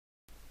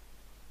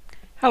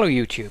Hello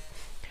YouTube.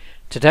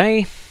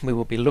 Today we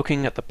will be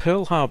looking at the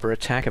Pearl Harbor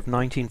attack of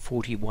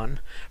 1941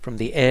 from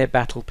the air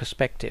battle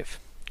perspective.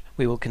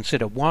 We will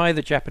consider why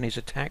the Japanese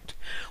attacked,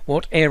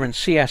 what air and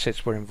sea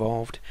assets were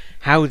involved,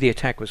 how the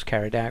attack was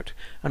carried out,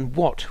 and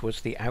what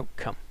was the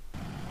outcome.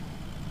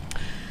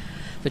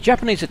 The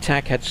Japanese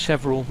attack had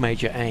several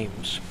major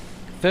aims.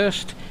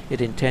 First, it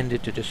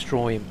intended to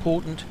destroy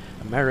important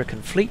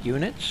American fleet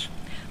units,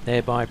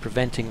 thereby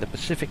preventing the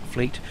Pacific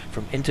Fleet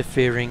from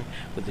interfering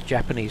with the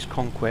Japanese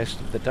conquest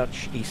of the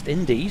Dutch East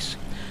Indies,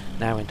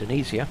 now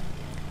Indonesia,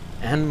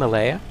 and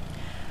Malaya,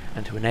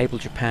 and to enable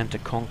Japan to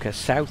conquer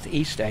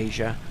Southeast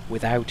Asia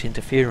without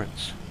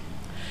interference.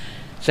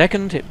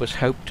 Second, it was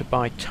hoped to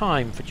buy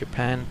time for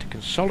Japan to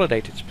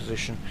consolidate its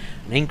position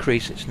and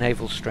increase its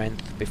naval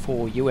strength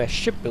before US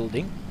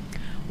shipbuilding,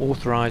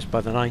 authorized by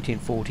the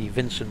 1940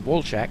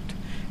 Vinson-Walsh Act,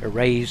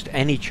 erased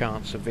any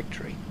chance of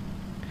victory.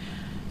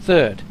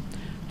 Third,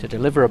 to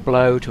deliver a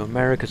blow to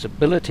America's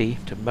ability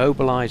to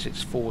mobilize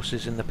its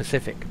forces in the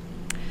Pacific.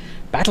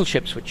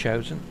 Battleships were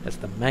chosen as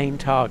the main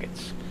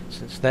targets,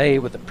 since they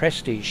were the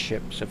prestige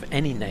ships of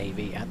any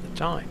navy at the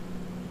time.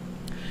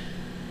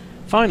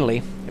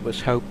 Finally, it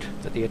was hoped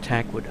that the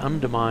attack would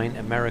undermine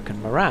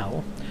American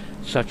morale,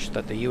 such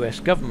that the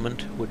US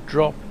government would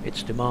drop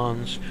its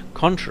demands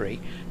contrary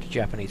to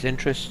Japanese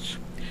interests,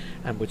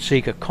 and would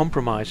seek a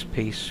compromise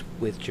peace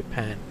with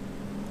Japan.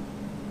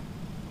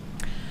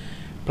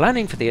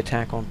 Planning for the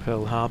attack on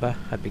Pearl Harbor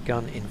had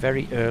begun in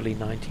very early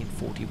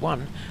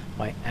 1941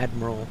 by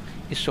Admiral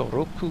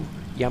Isoroku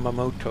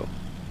Yamamoto.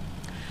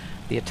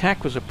 The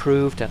attack was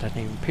approved at an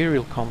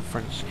Imperial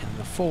Conference in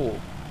the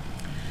fall.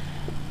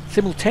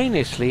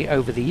 Simultaneously,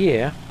 over the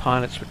year,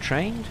 pilots were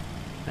trained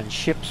and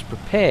ships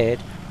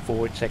prepared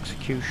for its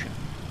execution.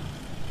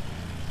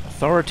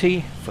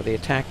 Authority for the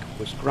attack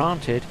was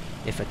granted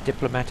if a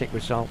diplomatic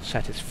result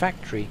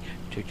satisfactory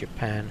to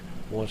Japan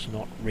was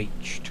not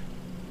reached.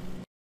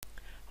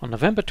 On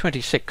November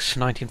 26,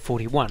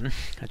 1941,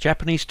 a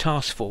Japanese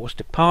task force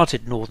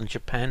departed northern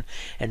Japan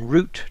en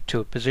route to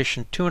a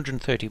position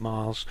 230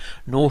 miles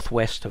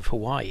northwest of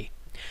Hawaii,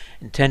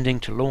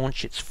 intending to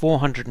launch its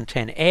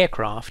 410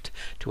 aircraft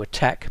to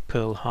attack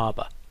Pearl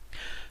Harbor,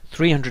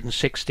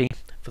 360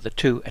 for the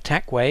two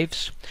attack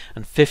waves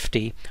and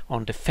 50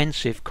 on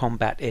defensive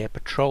combat air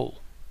patrol.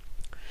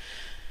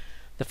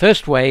 The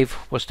first wave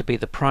was to be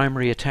the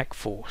primary attack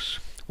force,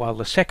 while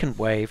the second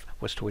wave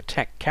was to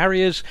attack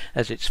carriers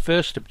as its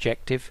first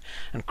objective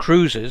and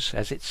cruisers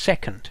as its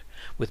second,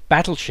 with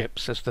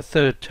battleships as the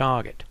third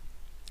target.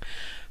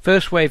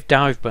 First wave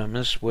dive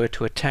bombers were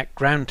to attack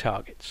ground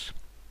targets.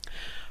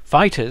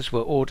 Fighters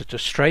were ordered to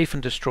strafe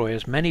and destroy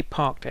as many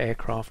parked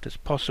aircraft as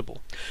possible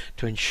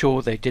to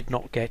ensure they did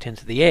not get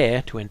into the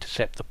air to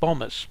intercept the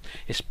bombers,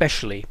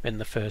 especially in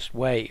the first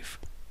wave.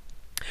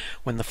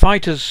 When the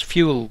fighters'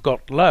 fuel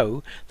got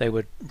low, they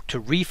were to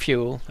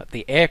refuel at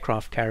the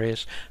aircraft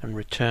carriers and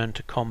return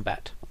to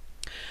combat.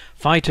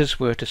 Fighters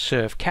were to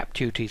serve cap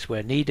duties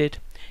where needed,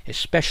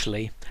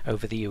 especially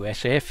over the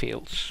US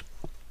airfields.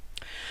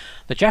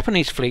 The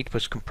Japanese fleet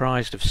was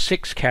comprised of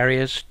 6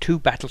 carriers, 2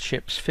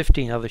 battleships,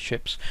 15 other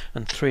ships,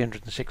 and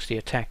 360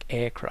 attack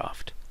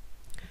aircraft.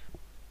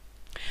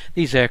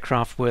 These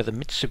aircraft were the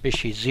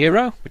Mitsubishi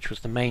Zero, which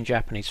was the main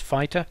Japanese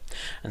fighter,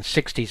 and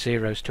 60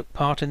 Zeros took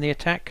part in the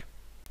attack.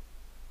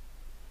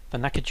 The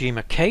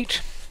Nakajima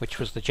Kate, which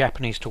was the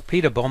Japanese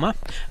torpedo bomber,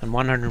 and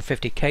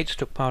 150 Kates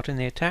took part in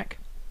the attack.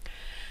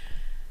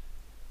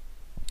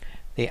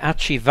 The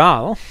Achi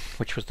Val,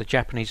 which was the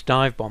Japanese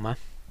dive bomber,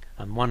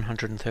 and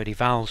 130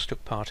 Vals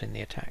took part in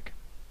the attack.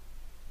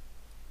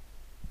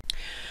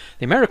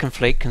 The American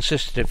fleet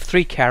consisted of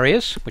 3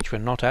 carriers, which were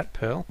not at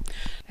Pearl,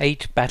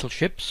 8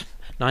 battleships,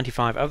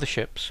 95 other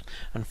ships,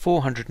 and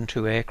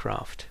 402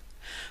 aircraft.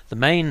 The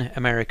main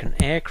American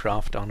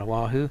aircraft on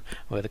Oahu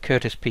were the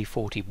Curtiss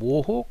P-40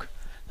 Warhawk,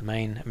 the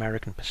main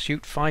American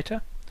pursuit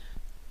fighter,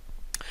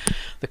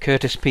 the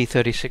Curtiss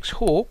P-36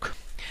 Hawk,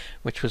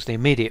 which was the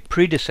immediate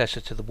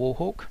predecessor to the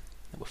Warhawk.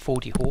 There were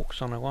 40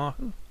 Hawks on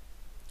Oahu.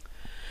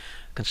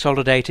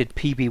 Consolidated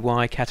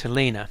PBY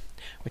Catalina,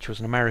 which was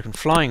an American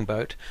flying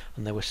boat,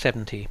 and there were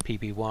 70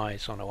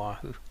 PBYs on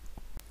Oahu.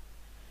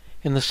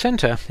 In the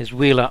centre is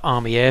Wheeler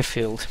Army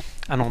Airfield,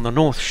 and on the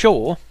north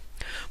shore,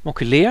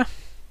 Mokulia,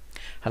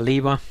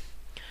 Haliwa,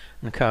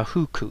 and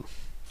Kahuku.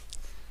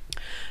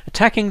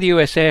 Attacking the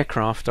US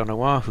aircraft on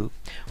Oahu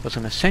was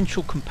an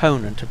essential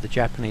component of the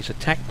Japanese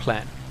attack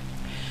plan.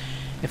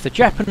 If the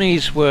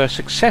Japanese were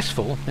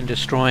successful in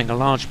destroying a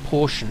large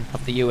portion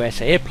of the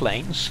US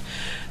airplanes,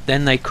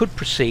 then they could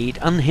proceed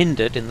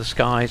unhindered in the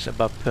skies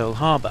above Pearl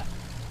Harbor.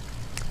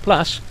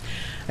 Plus,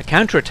 a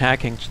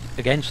counterattack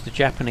against the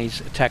Japanese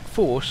attack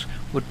force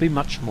would be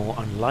much more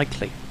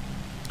unlikely.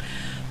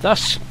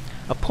 Thus,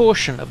 a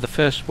portion of the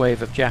first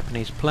wave of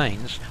Japanese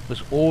planes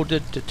was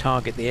ordered to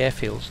target the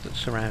airfields that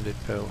surrounded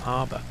Pearl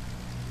Harbor.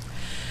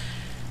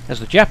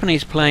 As the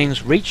Japanese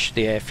planes reached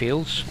the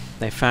airfields,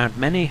 they found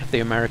many of the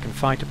American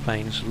fighter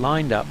planes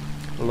lined up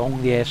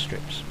along the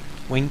airstrips,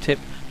 wingtip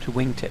to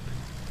wingtip,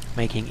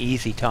 making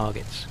easy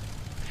targets.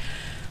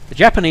 The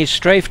Japanese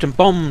strafed and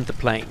bombed the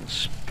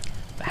planes,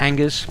 the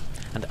hangars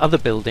and other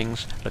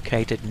buildings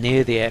located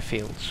near the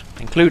airfields,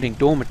 including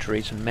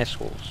dormitories and mess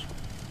halls.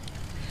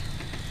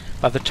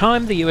 By the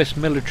time the US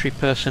military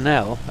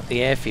personnel at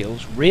the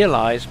airfields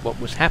realized what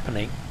was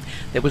happening,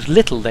 there was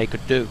little they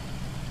could do.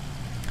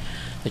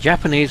 The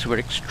Japanese were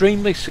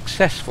extremely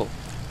successful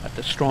at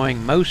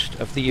destroying most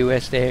of the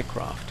US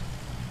aircraft.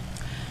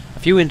 A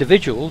few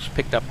individuals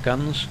picked up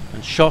guns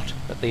and shot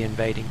at the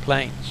invading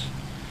planes,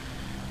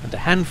 and a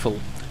handful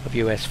of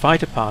US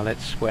fighter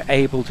pilots were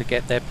able to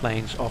get their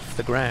planes off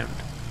the ground,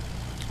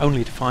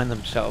 only to find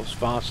themselves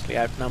vastly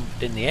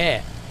outnumbered in the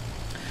air.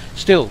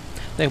 Still,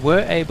 they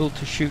were able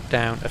to shoot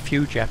down a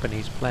few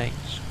Japanese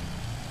planes.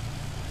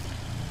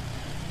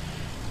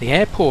 The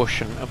air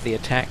portion of the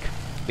attack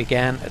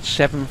began at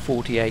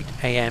 7:48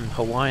 AM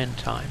Hawaiian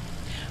time,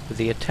 with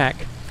the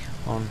attack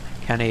on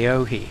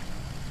Kaneohe.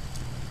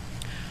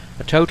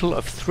 A total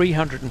of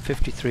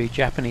 353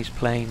 Japanese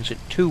planes in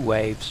 2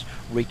 waves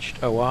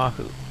reached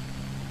Oahu.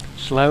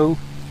 Slow,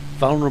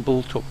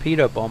 vulnerable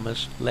torpedo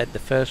bombers led the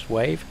first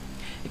wave,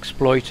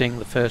 exploiting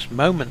the first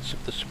moments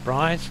of the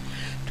surprise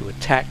to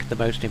attack the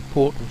most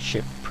important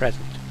ship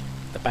present,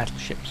 the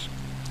battleships,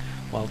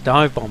 while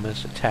dive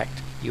bombers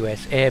attacked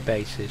US air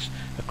bases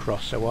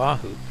across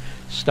Oahu,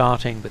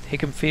 starting with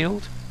Hickam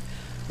Field,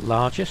 the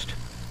largest,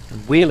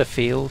 and Wheeler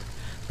Field,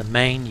 the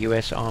main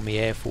US Army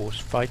Air Force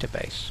fighter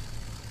base.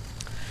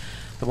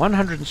 The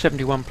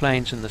 171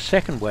 planes in the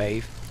second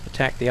wave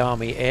attacked the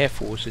Army Air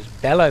Force's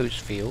Bellows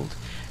Field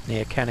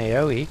near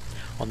Kaneohe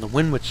on the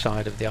windward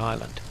side of the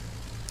island,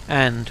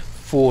 and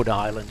Ford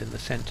Island in the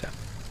centre.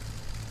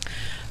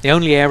 The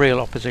only aerial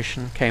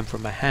opposition came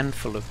from a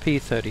handful of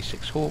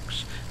P-36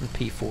 Hawks and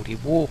P-40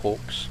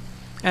 Warhawks,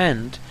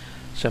 and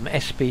some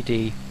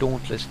SPD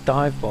Dauntless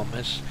dive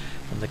bombers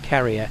from the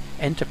carrier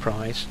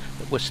Enterprise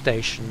that were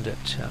stationed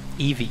at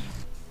Evie.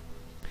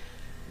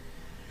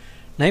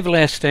 Naval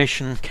Air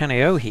Station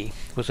Kaneohe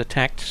was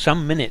attacked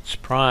some minutes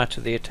prior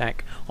to the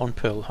attack on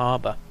Pearl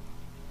Harbor.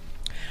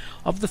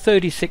 Of the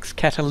 36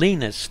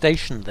 Catalinas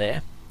stationed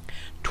there,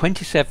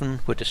 27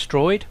 were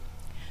destroyed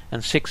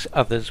and 6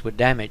 others were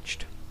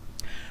damaged,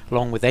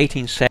 along with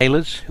 18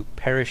 sailors who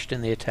perished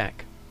in the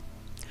attack.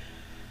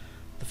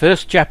 The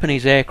first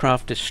Japanese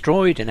aircraft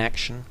destroyed in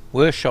action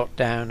were shot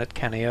down at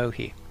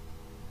Kaneohe.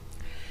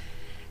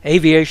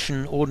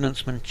 Aviation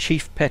Ordnanceman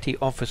Chief Petty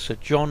Officer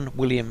John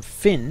William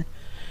Finn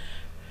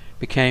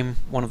became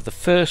one of the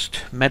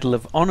first Medal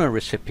of Honor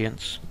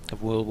recipients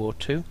of World War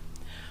II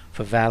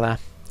for valor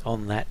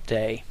on that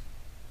day.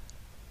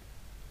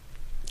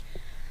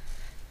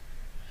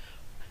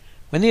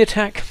 When the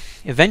attack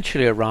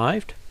eventually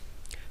arrived,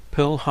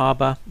 Pearl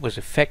Harbor was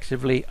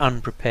effectively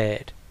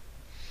unprepared.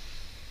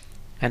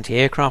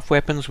 Anti-aircraft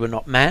weapons were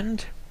not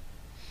manned,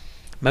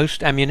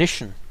 most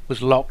ammunition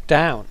was locked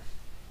down,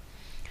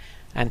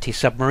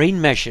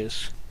 anti-submarine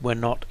measures were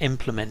not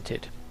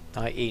implemented,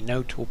 i.e.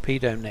 no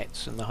torpedo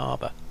nets in the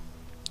harbour.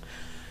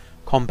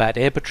 Combat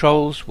air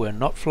patrols were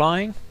not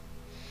flying,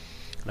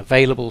 and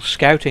available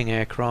scouting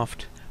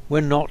aircraft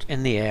were not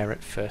in the air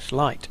at first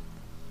light.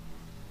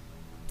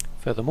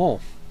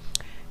 Furthermore,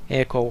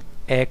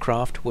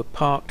 aircraft were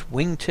parked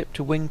wingtip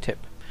to wingtip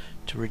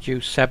to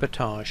reduce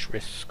sabotage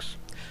risks,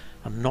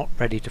 and not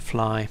ready to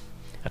fly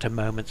at a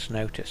moment's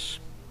notice.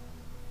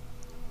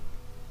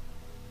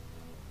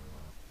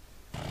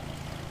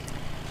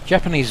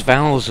 Japanese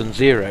Vals and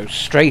Zeros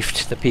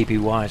strafed the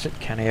PBYs at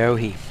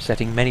Kaneohe,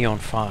 setting many on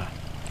fire.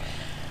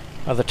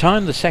 By the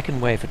time the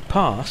second wave had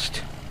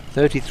passed,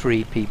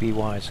 33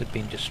 PBYs had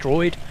been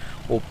destroyed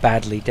or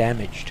badly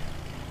damaged.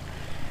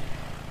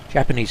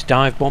 Japanese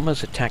dive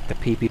bombers attacked the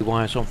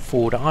PBYs on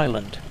Ford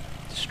Island,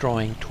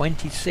 destroying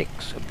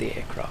 26 of the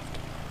aircraft.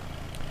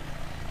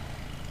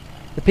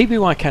 The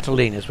PBY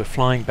Catalinas were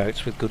flying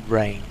boats with good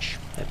range.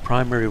 Their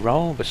primary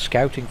role was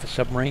scouting for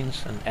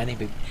submarines and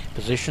enemy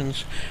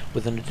positions,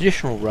 with an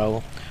additional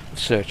role of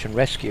search and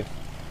rescue.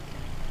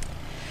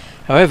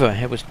 However,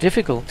 it was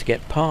difficult to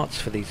get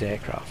parts for these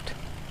aircraft.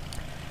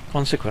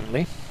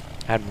 Consequently,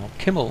 Admiral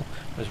Kimmel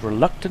was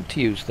reluctant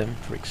to use them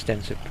for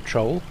extensive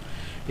patrol,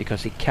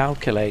 because he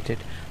calculated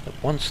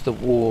that once the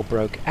war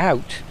broke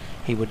out,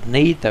 he would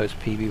need those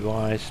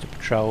PBYs to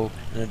patrol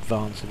in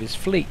advance of his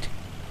fleet.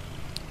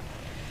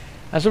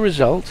 As a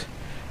result,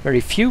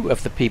 very few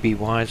of the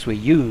PBYs were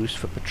used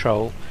for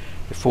patrol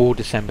before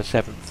December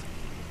 7th,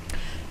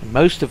 and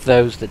most of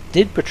those that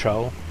did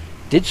patrol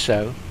did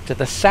so to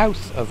the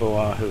south of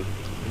Oahu,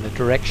 in the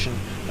direction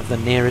of the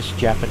nearest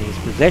Japanese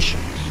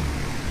possessions.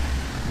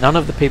 None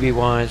of the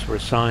PBYs were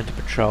assigned to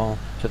patrol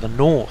to the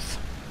north,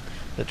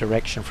 the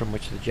direction from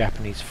which the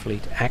Japanese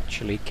fleet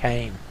actually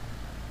came.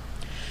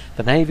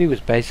 The Navy was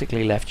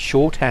basically left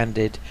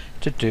short-handed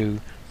to do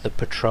the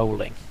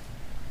patrolling.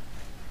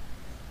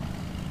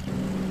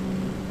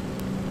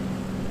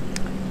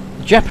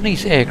 The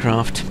Japanese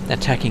aircraft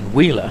attacking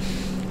Wheeler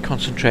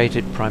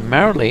concentrated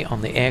primarily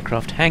on the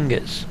aircraft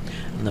hangars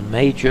and the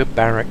major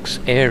barracks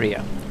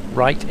area,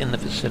 right in the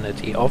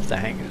vicinity of the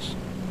hangars.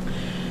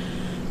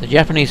 The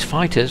Japanese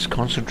fighters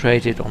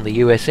concentrated on the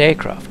US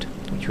aircraft,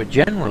 which were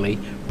generally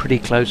pretty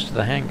close to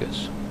the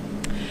hangars.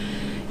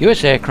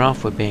 US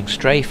aircraft were being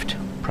strafed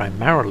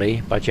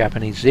primarily by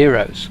Japanese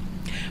Zeros,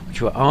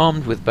 which were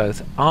armed with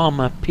both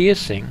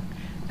armor-piercing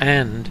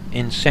and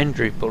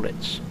incendiary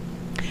bullets.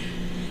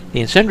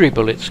 The incendiary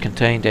bullets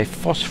contained a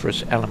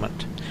phosphorus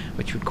element,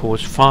 which would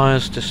cause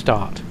fires to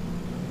start.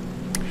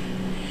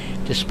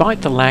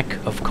 Despite the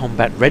lack of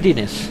combat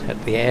readiness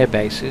at the air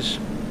bases,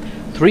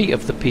 3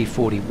 of the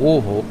P-40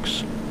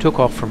 Warhawks took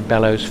off from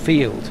Bellows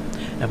Field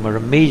and were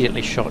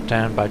immediately shot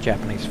down by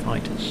Japanese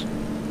fighters.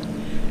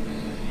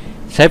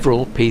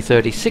 Several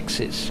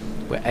P-36s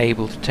were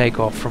able to take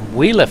off from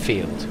Wheeler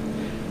Field,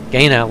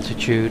 gain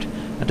altitude,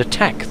 and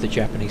attack the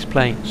Japanese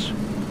planes.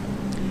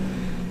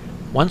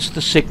 Once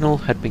the signal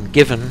had been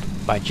given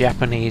by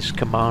Japanese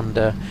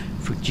Commander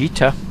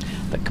Fujita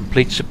that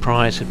complete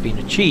surprise had been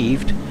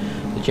achieved,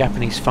 the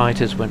Japanese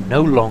fighters were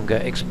no longer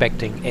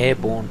expecting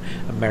airborne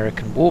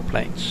American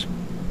warplanes.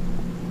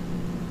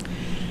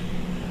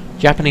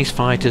 Japanese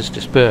fighters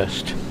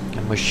dispersed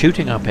and were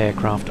shooting up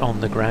aircraft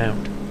on the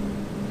ground.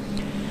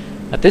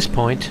 At this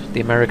point, the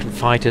American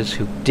fighters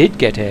who did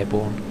get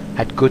airborne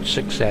had good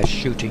success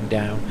shooting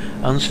down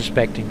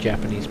unsuspecting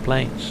Japanese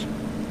planes.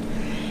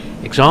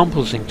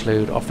 Examples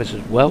include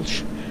Officers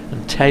Welsh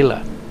and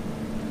Taylor.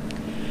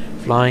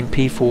 Flying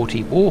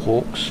P-40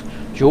 Warhawks,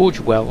 George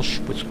Welsh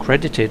was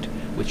credited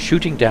with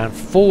shooting down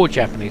 4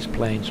 Japanese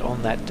planes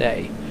on that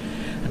day,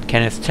 and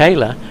Kenneth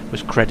Taylor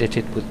was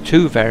credited with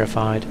 2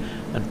 verified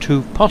and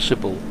 2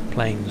 possible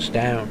planes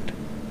downed.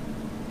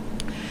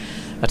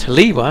 At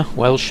Haliwa,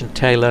 Welsh and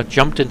Taylor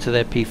jumped into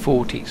their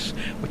P-40s,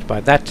 which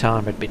by that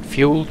time had been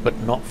fueled but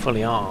not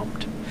fully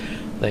armed.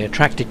 They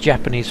attracted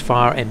Japanese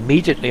fire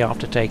immediately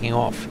after taking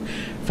off,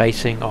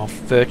 facing off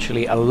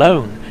virtually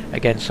alone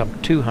against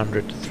some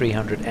 200 to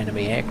 300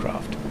 enemy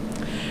aircraft.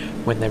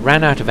 When they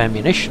ran out of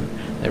ammunition,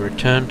 they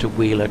returned to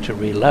Wheeler to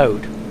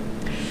reload.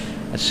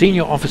 As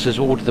senior officers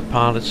ordered the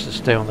pilots to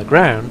stay on the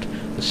ground,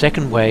 the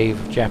second wave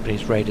of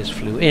Japanese raiders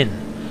flew in,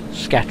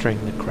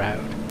 scattering the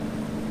crowd.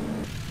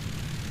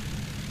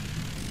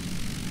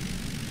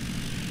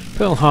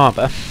 Pearl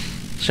Harbor,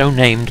 so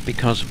named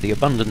because of the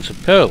abundance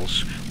of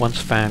pearls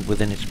once found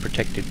within its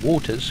protected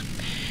waters,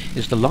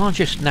 is the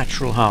largest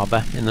natural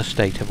harbour in the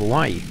state of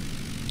Hawaii.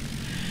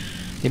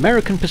 The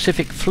American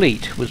Pacific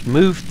Fleet was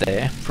moved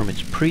there from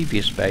its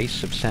previous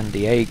base of San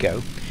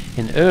Diego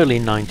in early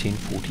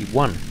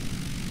 1941,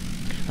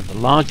 and the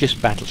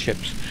largest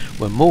battleships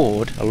were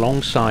moored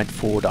alongside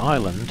Ford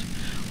Island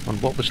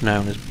on what was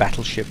known as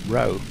Battleship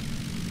Row.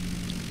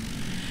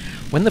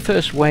 When the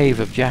first wave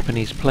of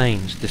Japanese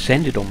planes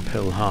descended on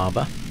Pearl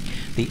Harbor,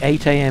 the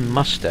 8 a.m.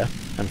 muster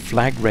and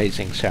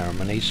flag-raising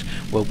ceremonies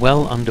were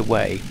well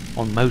underway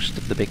on most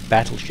of the big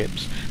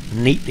battleships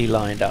neatly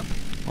lined up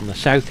on the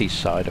southeast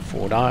side of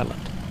Ford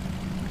Island.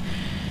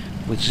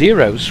 With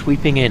Zeros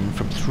sweeping in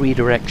from 3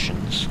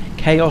 directions,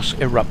 chaos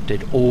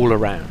erupted all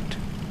around.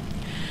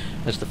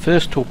 As the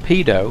first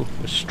torpedo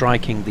was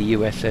striking the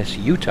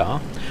USS Utah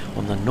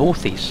on the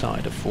northeast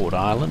side of Ford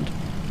Island,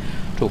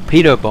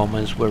 torpedo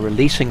bombers were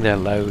releasing their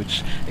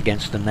loads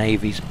against the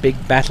Navy's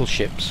big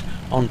battleships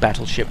on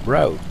Battleship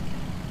Row.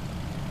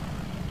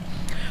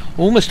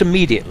 Almost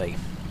immediately,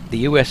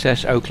 the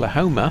USS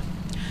Oklahoma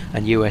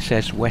and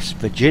USS West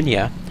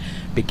Virginia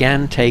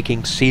began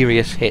taking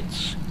serious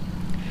hits.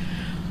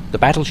 The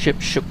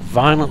battleships shook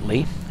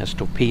violently as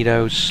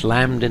torpedoes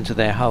slammed into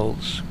their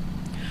hulls.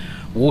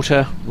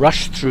 Water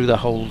rushed through the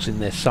holes in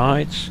their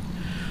sides,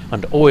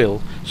 and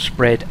oil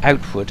spread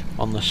outward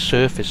on the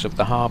surface of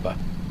the harbour.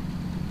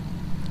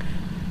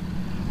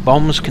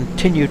 Bombs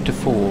continued to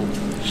fall,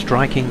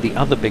 striking the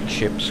other big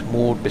ships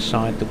moored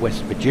beside the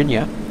West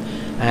Virginia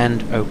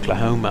and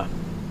Oklahoma.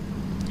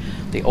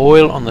 The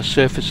oil on the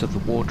surface of the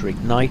water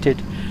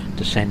ignited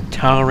to send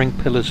towering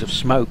pillars of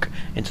smoke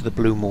into the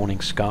blue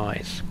morning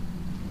skies.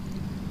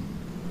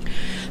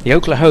 The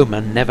Oklahoma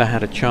never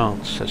had a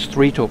chance, as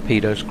 3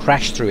 torpedoes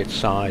crashed through its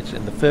sides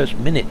in the first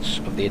minutes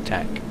of the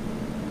attack.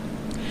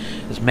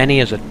 As many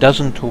as a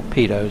dozen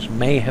torpedoes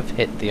may have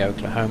hit the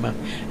Oklahoma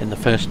in the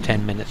first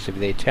 10 minutes of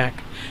the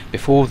attack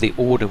before the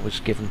order was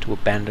given to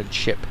abandon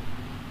ship.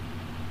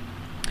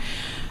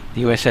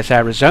 The USS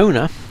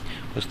Arizona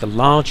was the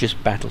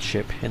largest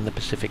battleship in the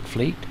Pacific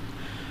Fleet,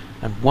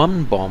 and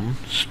one bomb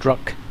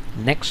struck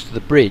next to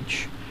the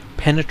bridge,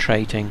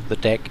 penetrating the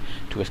deck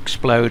to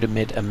explode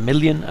amid 1.5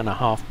 million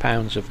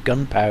pounds of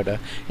gunpowder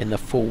in the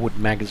forward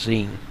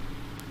magazine.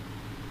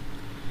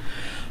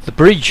 The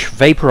bridge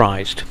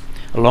vaporized,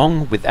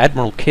 along with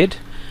Admiral Kidd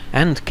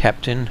and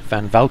Captain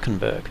Van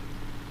Valkenburg.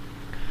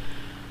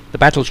 The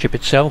battleship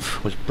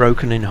itself was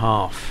broken in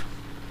half.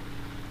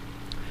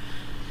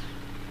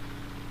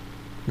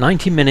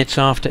 90 minutes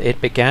after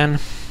it began,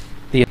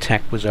 the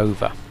attack was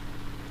over.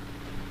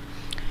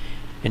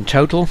 In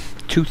total,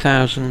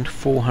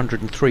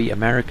 2,403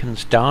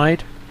 Americans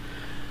died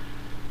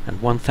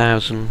and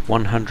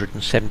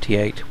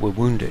 1,178 were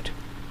wounded.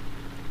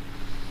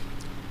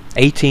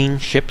 18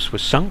 ships were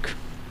sunk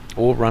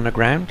or run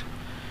aground,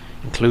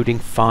 including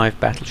 5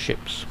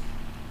 battleships.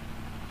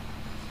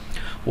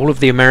 All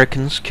of the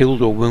Americans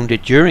killed or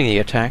wounded during the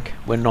attack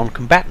were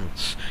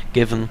non-combatants,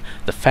 given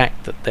the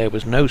fact that there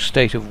was no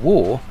state of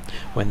war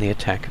when the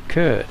attack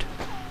occurred.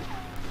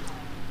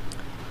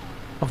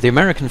 Of the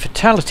American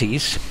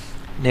fatalities,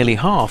 nearly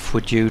half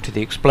were due to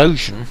the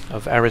explosion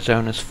of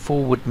Arizona's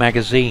forward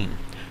magazine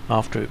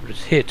after it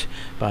was hit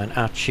by an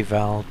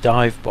Archival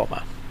dive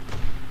bomber.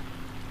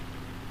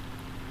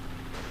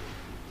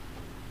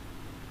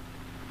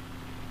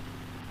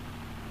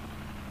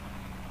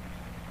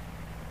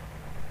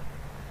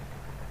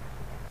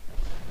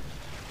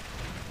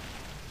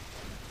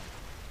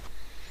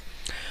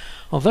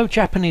 Although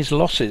Japanese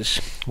losses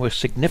were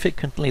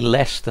significantly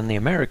less than the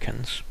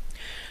Americans,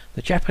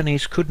 the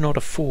Japanese could not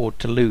afford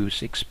to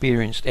lose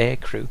experienced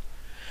aircrew,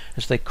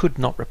 as they could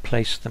not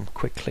replace them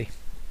quickly.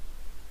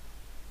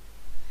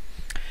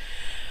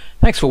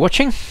 Thanks for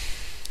watching.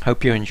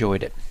 Hope you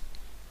enjoyed it.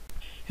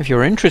 If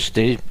you're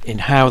interested in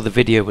how the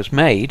video was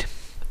made,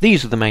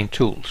 these are the main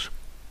tools.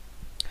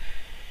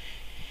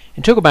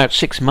 It took about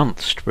 6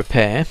 months to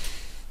prepare,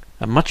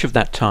 and much of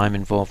that time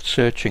involved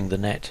searching the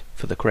net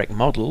for the correct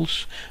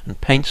models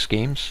and paint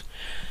schemes,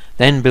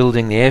 then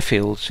building the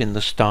airfields in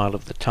the style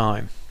of the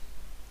time.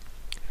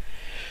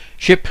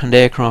 Ship and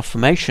aircraft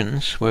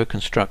formations were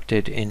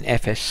constructed in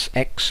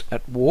FSX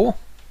at war,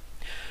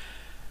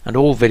 and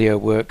all video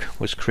work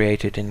was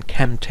created in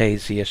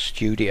Camtasia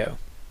Studio.